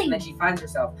herself, exactly. and then she finds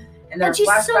herself. And there are And she's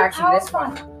so flashbacks in this powerful.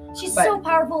 one. She's But- so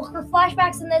powerful. Her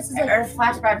flashbacks in this is like Her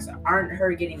flashbacks aren't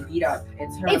her getting beat up.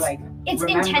 It's her it's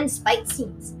remember- intense fight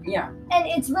scenes. yeah. And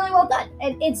it's really well done.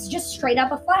 And it's just straight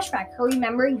up a flashback, her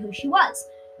remembering who she was.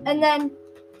 And then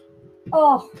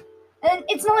and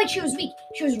it's not like she was weak.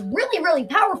 She was really, really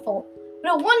powerful.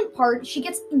 But at one part, she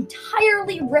gets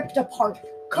entirely ripped apart,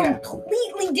 Yeah.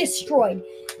 completely destroyed.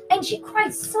 And she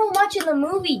cries so much in the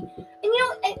movie. And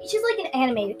and she's like an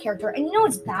animated character. And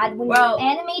it's bad when Well, you're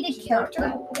an animated She's character.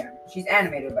 not, yeah. She's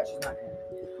animated, but she's not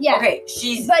animated. Yeah. Okay,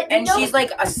 she's like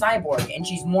a cyborg, and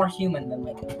she's more human than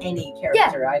like any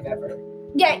character I've ever.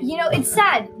 Yeah, it's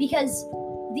sad because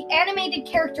the animated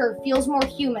character feels more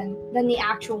human than the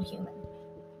actual human.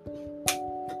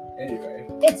 Anyway.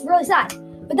 It's really sad.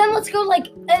 But then let's go and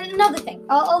another thing.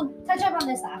 I'll touch up on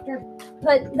this after.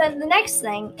 But then the next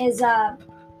thing is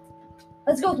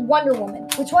let's go with Wonder Woman,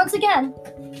 which once again,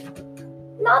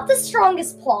 not the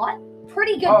strongest plot.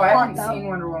 Pretty good I plot haven't though. seen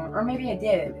Wonder Woman, or maybe I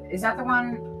did. Is that the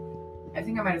one? I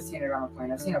think I might have seen it on a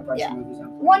plane. I've seen a bunch Yeah. of movies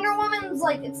on. Wonder Woman's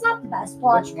it's not the best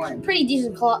plot. Which one? Pretty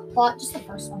decent plot, just the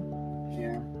first one.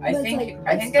 Yeah, But I it's think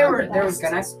it's they not were the they were best.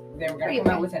 they were gonna Pretty come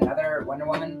out good. with another Wonder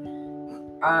Woman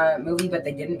movie, but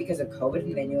they didn't because of COVID,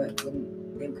 and they knew they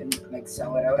couldn't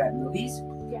sell it out at movies.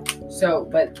 Yeah. So,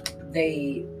 but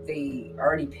they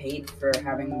already paid for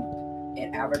having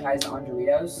it advertised on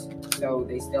Doritos, so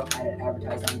they still had it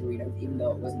advertised on Doritos, even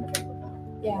though it wasn't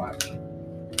available. Yeah. Watch.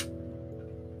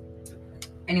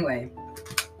 Anyway,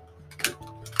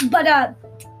 But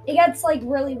it gets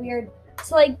really weird.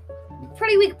 So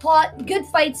pretty weak plot, good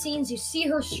fight scenes, you see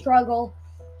her struggle.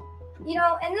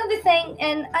 Another thing,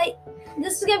 and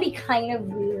this is gonna be kind of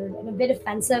weird and a bit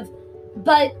offensive,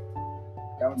 but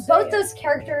don't say both it. those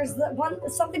characters,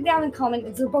 something they have in common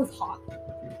is they're both hot.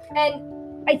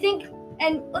 And I think,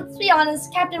 and let's be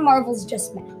honest, Captain Marvel's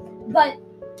just meh. But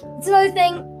it's another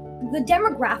thing, the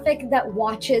demographic that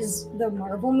watches the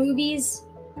Marvel movies,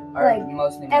 are like-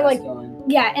 mostly and, masculine.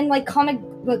 yeah, and comic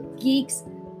book geeks,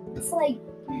 it's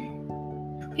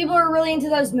people are really into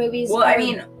those movies. Well, I or-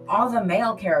 mean, all the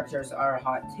male characters are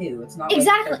hot too. It's not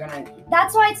Exactly. like they're gonna.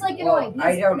 that's why it's annoying. Well, I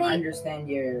because don't they- understand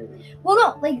your. Well,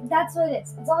 no, that's what it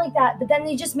is. It's not like that. But then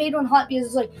they just made one hot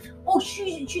because it's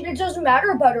she it doesn't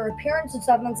matter about her appearance and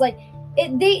stuff. And it's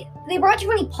they brought too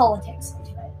many politics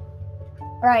into it.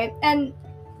 Right? And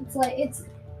it's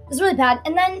really bad.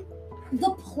 And then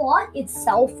the plot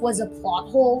itself was a plot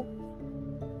hole.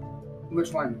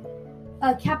 Which one?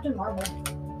 Captain Marvel.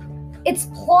 Its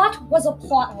plot was a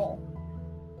plot hole.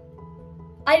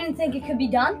 I didn't think it could be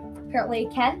done. Apparently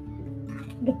it can.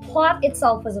 The plot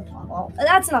itself was a plot hole.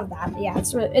 That's not that. Yeah,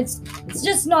 it's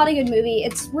just not a good movie.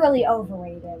 It's really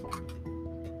overrated.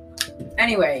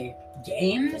 Anyway,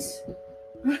 games.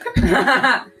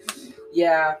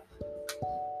 Yeah.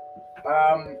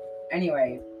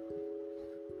 Anyway,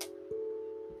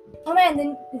 Oh man,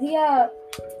 then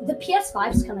the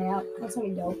PS5's coming out. That's gonna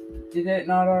be dope. did it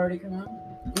not already come out?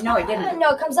 No, it didn't. No,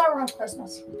 it comes out around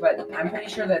Christmas. But I'm pretty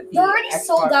sure that the They're already Xbox,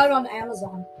 sold out on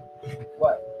Amazon.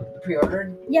 What?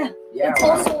 Pre-ordered? Yeah, Yeah. it's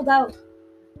all sold out.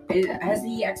 Has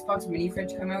the Xbox mini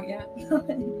fridge come out yet?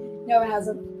 No, it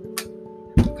hasn't.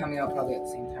 Coming out probably at the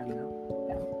same time now.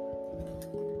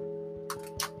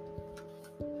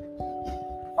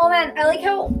 Oh man, I like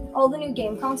how all the new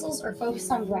game consoles are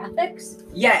focused on graphics.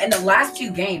 Yeah, and the last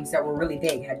two games that were really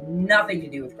big had nothing to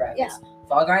do with graphics. Yeah.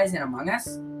 Fall Guys and Among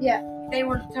Us. Yeah. They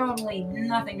were totally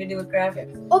nothing to do with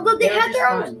graphics. Although they They were had just their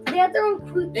own, fun. they had their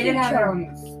own cute They did have their charm.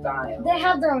 own style. They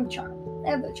have their own charm. They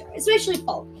have their charm, especially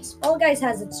Fall Guys. Fall Guys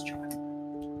has its charm.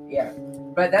 Yeah,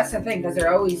 but that's the thing because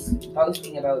they're always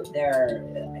posting about their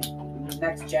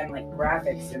next gen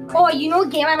graphics and Oh, you know a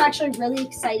game I'm actually really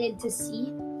excited to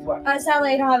see? What?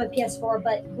 Sadly, I don't have a PS4,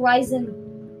 but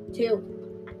Horizon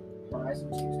 2. Horizon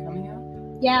 2 is coming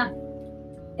out. Yeah.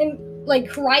 And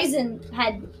Horizon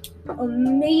had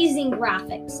amazing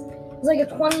graphics. It was a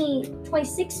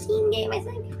 2016 game, I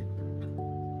think.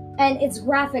 And its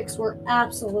graphics were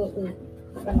absolutely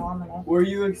phenomenal. Were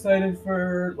you excited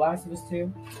for Last of Us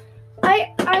 2?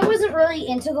 I wasn't really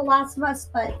into The Last of Us,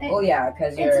 but Oh yeah,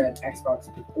 because you're an Xbox.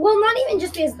 well, not even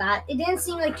just because of that. It didn't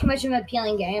seem like too much of an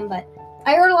appealing game, but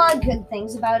I heard a lot of good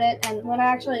things about it, and when I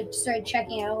actually started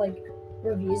checking out like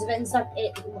reviews of it and stuff,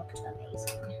 it looked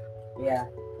amazing. Yeah.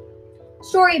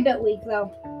 Story a bit weak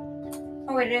though.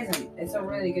 Oh, it isn't. It's a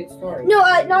really good story. No,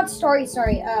 not story.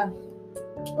 Sorry.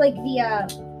 Like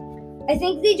I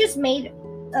think they just made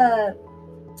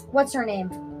what's her name?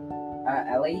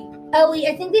 Ellie? Ellie.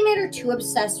 I think they made her too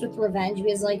obsessed with revenge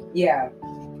because like Yeah.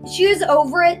 she was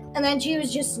over it, and then she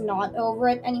was just not over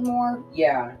it anymore.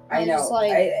 Yeah, I know. Just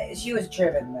like, she was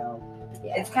driven though.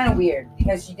 yeah. It's kind of weird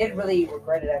because she did really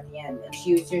regret it at the end, and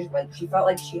she was just like she felt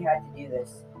like she had to do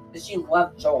this. But she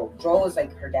loved Joel. Joel was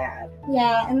like her dad.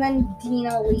 Yeah, and then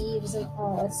Dina leaves, and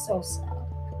oh, it's so sad.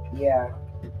 Yeah.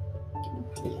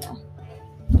 Dina.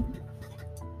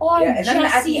 Oh, Yeah, and then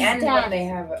at the Jesse's end death. when they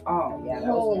have that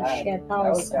Holy was bad. shit, that That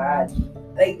was was sad.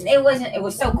 bad. Like it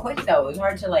was so quick though. It was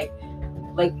hard to like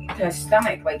to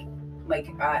stomach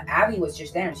Abby was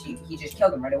just there and he just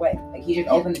killed him right away. Like he just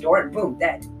opened the door and boom,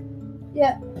 dead.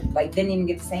 Yeah. Like didn't even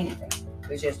get to say anything. It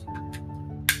was just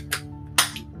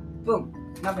boom,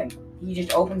 nothing. He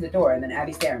just opens the door and then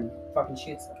Abby's there and fucking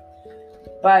shoots them.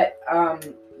 But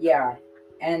yeah,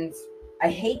 and I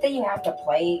hate that you have to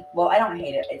play. Well, I don't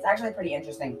hate it. It's actually pretty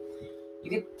interesting. You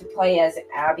get to play as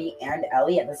Abby and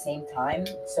Ellie at the same time,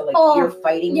 so like you're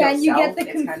fighting Yeah, yourself. you get the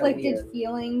it's conflicted weird.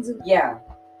 feelings. And Yeah,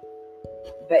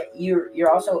 but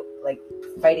you're also like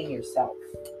fighting yourself.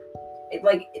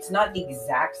 It's not the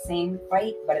exact same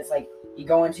fight, but it's like you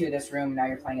go into this room now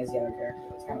you're playing as the other character.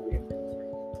 It's kind of weird.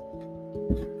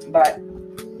 But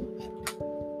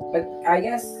I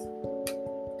guess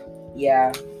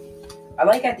yeah, I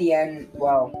like at the end.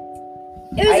 Well,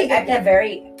 it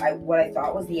was what I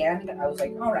thought was the end. I was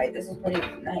like, all right, this is pretty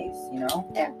nice, you know.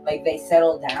 Yeah. Like they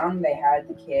settled down. They had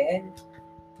the kid.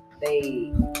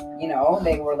 They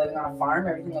were living on a farm.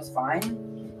 Everything was fine.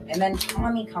 And then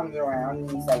Tommy comes around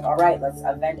and he's like, all right, let's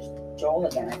avenge Joel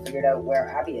again. I figured out where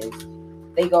Abby is.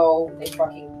 They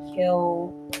fucking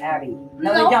kill Abby.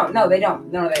 No, they don't. No, they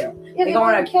don't. No, they don't. Yeah, They go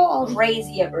on a kill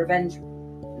crazy revenge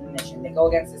mission. They go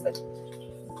against this like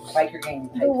biker gang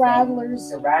type the thing. Rattlers.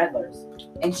 The Rattlers.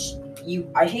 And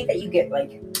I hate that you get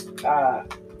like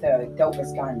the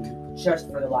dopest gun just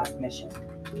for the last mission.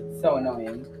 So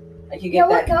annoying. Like you get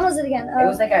What that. gun was it again? It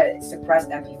was like a suppressed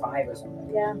MP5 or something.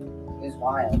 Yeah. It was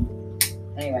wild.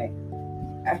 Anyway,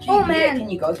 after Oh, you beat it, man. can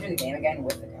you go through the game again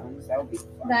with the guns? That would be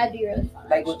fun. That'd be really fun.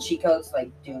 Like with cheat codes, like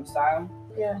Doom style.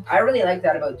 Yeah. I really like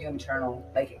that about Doom Eternal.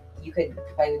 Like you could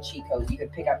play with cheat codes. You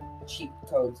could pick up cheat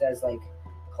codes as like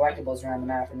collectibles around the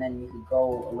map, and then you could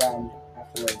go around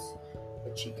afterwards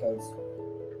with cheat codes.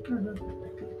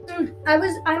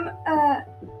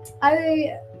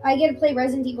 I get to play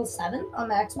Resident Evil 7 on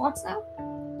the Xbox now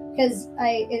because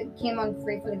it came on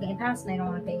free for the Game Pass, and I don't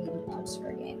want to pay $80 for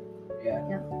a game.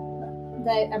 Yeah.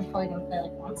 I'm probably gonna play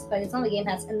like once, but it's on the Game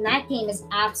Pass, and that game is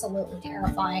absolutely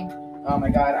terrifying. Oh my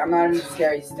god, I'm not into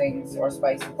scary things or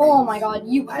spicy things. Oh my god,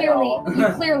 you I know.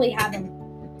 clearly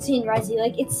haven't seen Resi.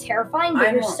 Like it's terrifying, but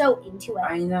I you're know. so into it.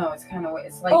 I know, it's kind of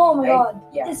it's like. Oh my god.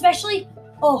 Yeah. Especially,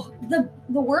 the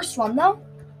worst one though.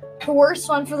 The worst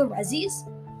one for the Resis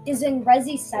is in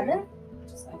Resi 7.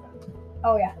 Just like that.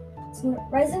 Oh yeah. So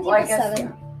Resident Well, I Evil guess, 7.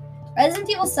 yeah. Resident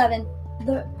Evil 7.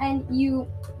 And you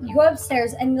go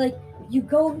upstairs and like you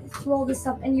go through all this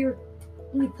stuff and you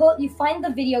find the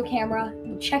video camera,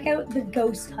 you check out the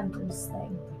Ghost Hunters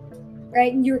thing.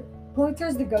 Right? And you're going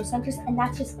through the Ghost Hunters, and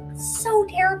that's just so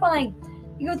terrifying.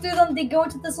 You go through them, they go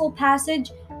into this little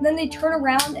passage, and then they turn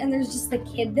around and there's just the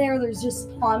kid there, there's just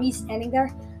Tommy standing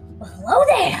there. Hello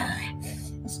there!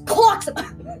 Just clocks him!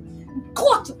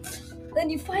 Clocks him! Then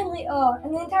you finally,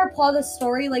 and the entire plot of the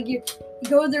story, like you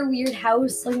go to their weird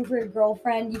house looking for your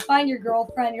girlfriend, you find your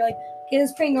girlfriend, you're like, okay,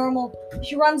 this is pretty normal.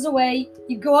 She runs away,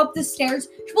 you go up the stairs,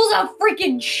 she pulls out a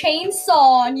freaking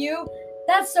chainsaw on you.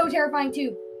 That's so terrifying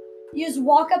too. You just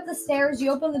walk up the stairs, you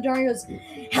open the door, and he goes,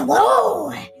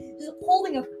 hello! Just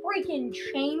holding a freaking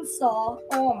chainsaw.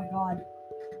 Oh my god.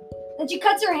 And she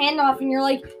cuts her hand off, and you're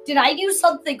like, did I do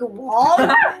something wrong?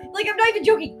 Like, I'm not even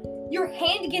joking. Your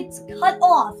hand gets cut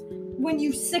off when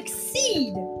you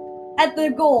succeed at the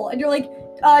goal. And you're like,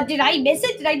 did I miss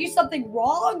it? Did I do something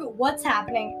wrong? What's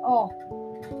happening? Oh,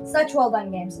 such well done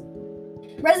games.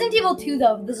 Resident Evil 2,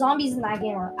 though, the zombies in that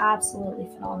game are absolutely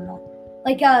phenomenal.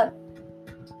 Like,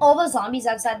 all the zombies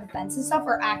outside the fence and stuff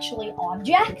are actually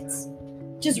objects.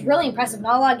 Which is really impressive.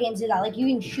 Not a lot of games do that. Like, you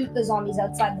can shoot the zombies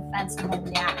outside the fence and they'll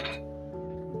react.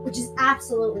 Which is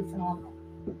absolutely phenomenal.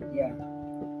 Yeah.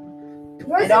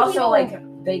 Resident It also Evil-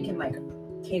 like they can like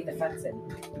cave the fence in.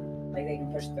 Like they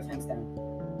can push the fence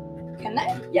down. Can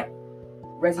they?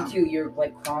 Resi 2, you're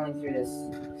like crawling through this.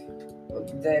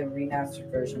 The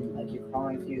remastered version, like you're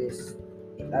crawling through this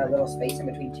little space in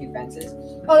between two fences.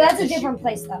 Oh, that's a different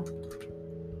place though.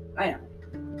 I know,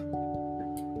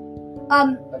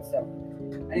 but still.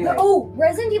 Anyway,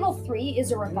 Resident Evil 3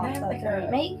 is a ripoff Isn't of that the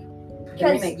like remake. the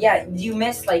remake. Yeah, you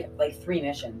missed like 3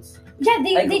 missions. Yeah,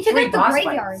 they took 3 out the boss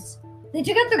graveyards. They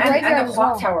took out the And graveyard the as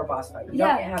clock well. tower boss fight. You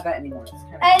Yeah. don't have that anymore. It's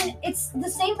kind of And it's the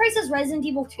same price as Resident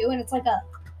Evil 2, and it's like a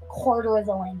quarter of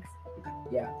the length.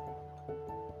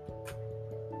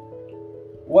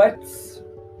 What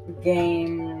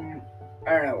game?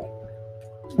 I don't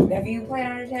know. Have you played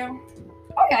Undertale?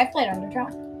 Oh yeah, I played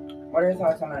Undertale. What are your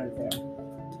thoughts on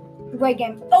Undertale? Great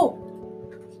game. Oh!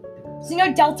 So you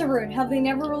know Deltarune, have they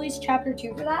never released Chapter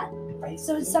 2 for that?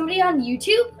 So somebody on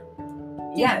YouTube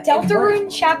did Deltarune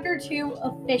Chapter 2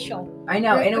 official. I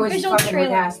know, and it was official fucking trailer.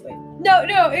 ghastly. No,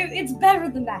 it's better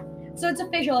than that. So it's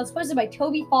official. It's posted by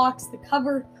Toby Fox. The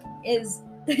cover is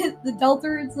the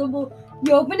Deltarune symbol.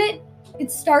 You open it,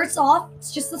 it starts off,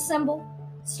 it's just the symbol.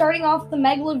 Starting off the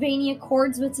Megalovania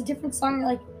chords, but it's a different song. You're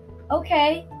like,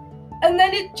 okay. And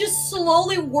then it just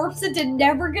slowly warps into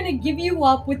Never Gonna Give You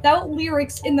Up without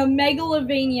lyrics in the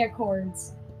Megalovania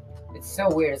chords. It's so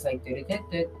weird. It's like, Dude,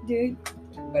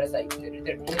 but it's like,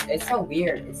 it's so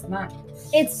weird. It's not.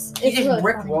 it's He just really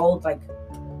Rick funny. rolled like.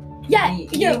 Yeah, he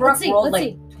yeah, let's see, rolled let's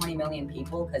like see. 20 million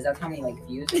people because that's how many like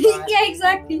views he got. Yeah,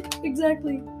 exactly. I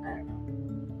don't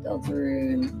know.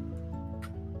 Deltarune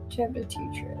Chapter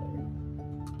 2 trailer.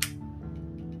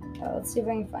 Let's see if I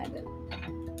can find it.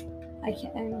 I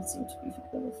don't seem to be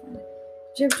able to find it.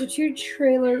 Chapter 2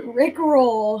 trailer, Rick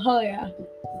Roll. Hell yeah.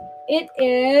 It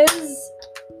is.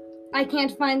 I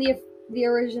can't find the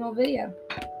original video.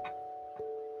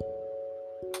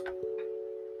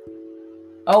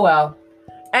 Oh well.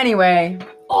 Anyway.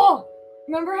 Oh!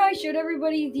 Remember how I showed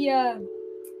everybody the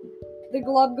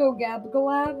Globgo Gabgo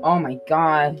Lab? Oh my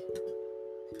god.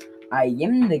 I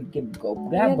am the Gibgo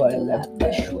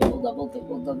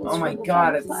Oh my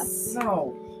god, it's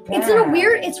so bad.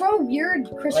 It's from a weird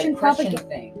Christian propaganda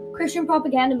thing.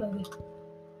 movie.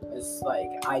 It's like,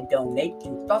 I donate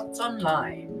to Thoughts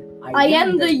Online. I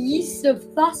am the yeast of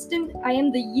Thoston. I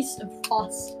am the yeast of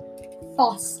Thost.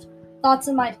 Thoughts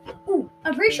in mind. Ooh,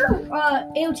 I'm pretty sure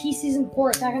AOT Season 4,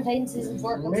 Attack on Titan Season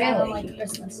 4 comes out on like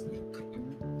Christmas.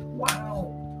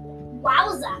 Wow.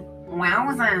 Wowza.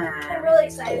 Wowza. I'm really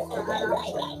excited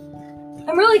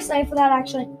for that,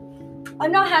 actually.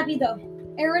 I'm not happy, though.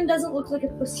 Aaron doesn't look like a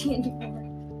pussy anymore.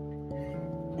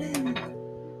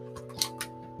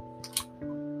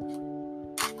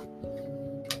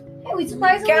 Hey, we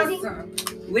surprisingly...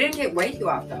 We didn't get way too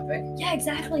off topic. Yeah,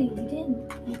 exactly. We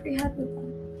didn't. I'm pretty happy with that.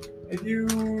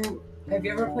 Have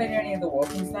you ever played any of the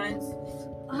Wolfensteins?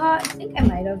 I think I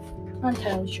might have. Not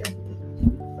entirely sure.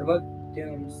 What about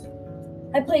Dooms?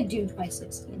 I played Doom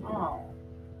 2016. Oh.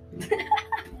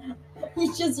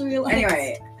 You just realized.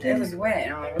 Anyway, it was wet,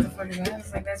 and I'm like, what the fuck is that?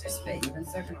 It's like, that's your spit. You've been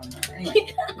sucking on that.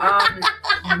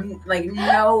 Anyway, like,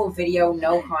 no video,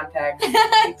 no context. People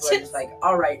are just like,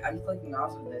 alright, I'm clicking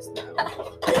off of this now.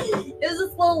 It was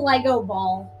this little Lego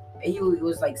ball. He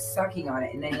was like sucking on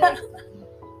it, and then he like.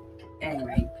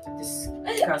 Anyway, disgusting.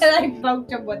 And I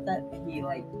poked him with it. He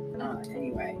like,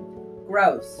 anyway.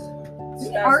 Gross.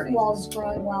 The art wall's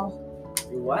drawing well.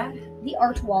 What? The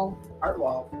art wall. Art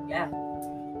wall, yeah.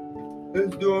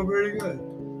 It's doing pretty good.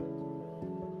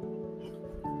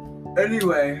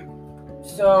 Anyway,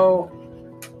 so,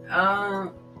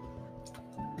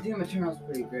 Doom Eternal's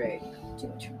pretty great.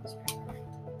 Doom Eternal's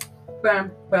great.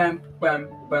 Bam, bam, bam,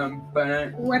 bam,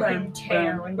 bam. Rip and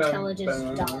tear until it is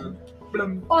done.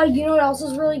 Oh, you know what else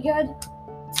is really good?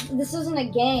 This isn't a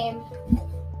game,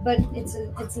 but it's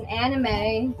an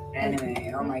anime.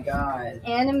 Anime, oh my god.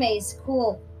 Anime's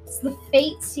cool. It's the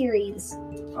Fate series.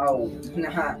 Oh,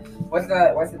 nah. What's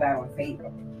the bad one? Fate?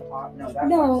 No, that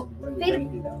one's really Fate-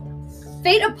 crazy though.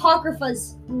 Fate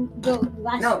Apocrypha's the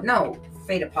last. No,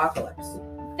 Fate Apocalypse.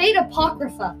 Fate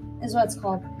Apocrypha is what it's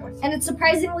called, and it's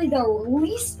surprisingly the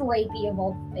least rapey of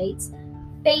all the fates.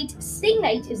 Fate Stay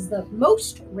Night is the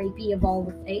most rapey of all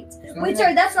the fates. Wait,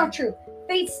 sorry, that's not true.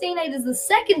 Fate Stay Night is the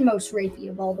second most rapey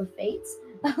of all the fates.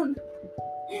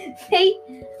 Fate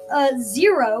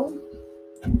Zero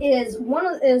is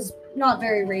not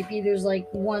very rapey. There's like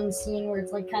one scene where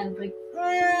it's like kind of like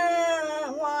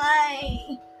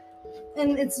why,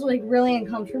 and it's like really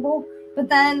uncomfortable. But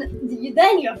then you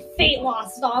have Fate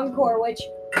Lost Encore, which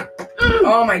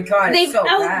Oh my god, they've it's so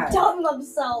bad. outdone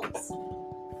themselves.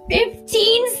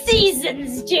 15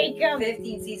 seasons, Jacob.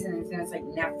 15 seasons, and it's like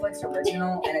Netflix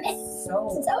original, and it's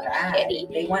so So bad.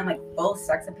 shitty. They went like full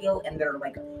sex appeal, and they're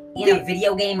like in a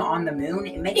video game on the moon.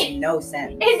 It makes no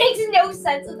sense. It makes no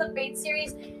sense with the Fate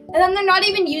series. And then they're not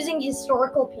even using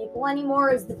historical people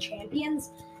anymore as the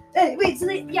champions. In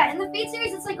the Fate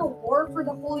series, it's like a war for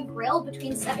the Holy Grail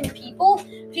between 7 people,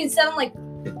 between 7 like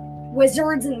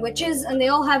wizards and witches, and they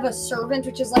all have a servant,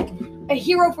 which is like a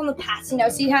hero from the past. So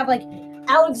you have like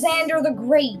Alexander the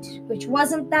Great, which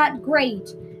wasn't that great,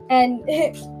 and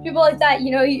people like that.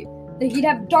 You'd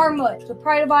have Dartmouth, the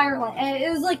Pride of Ireland, and it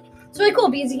was like it's really cool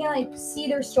because you can like see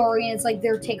their story, and it's like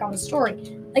their take on the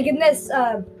story. Like in this,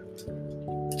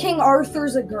 King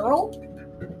Arthur's a girl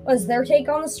was their take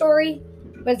on the story,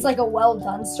 but it's like a well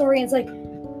done story. And it's like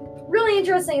really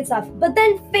interesting and stuff. But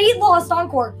then Fate Lost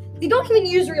Encore, they don't even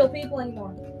use real people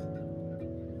anymore.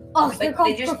 Oh, They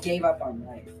just gave up on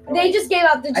life. They just gave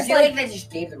up. I feel like they just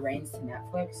gave the reins to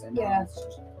Netflix. And Yeah.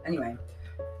 Anyway.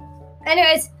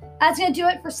 Anyways, that's gonna do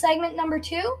it for segment number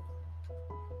 2.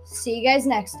 See you guys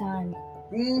next time.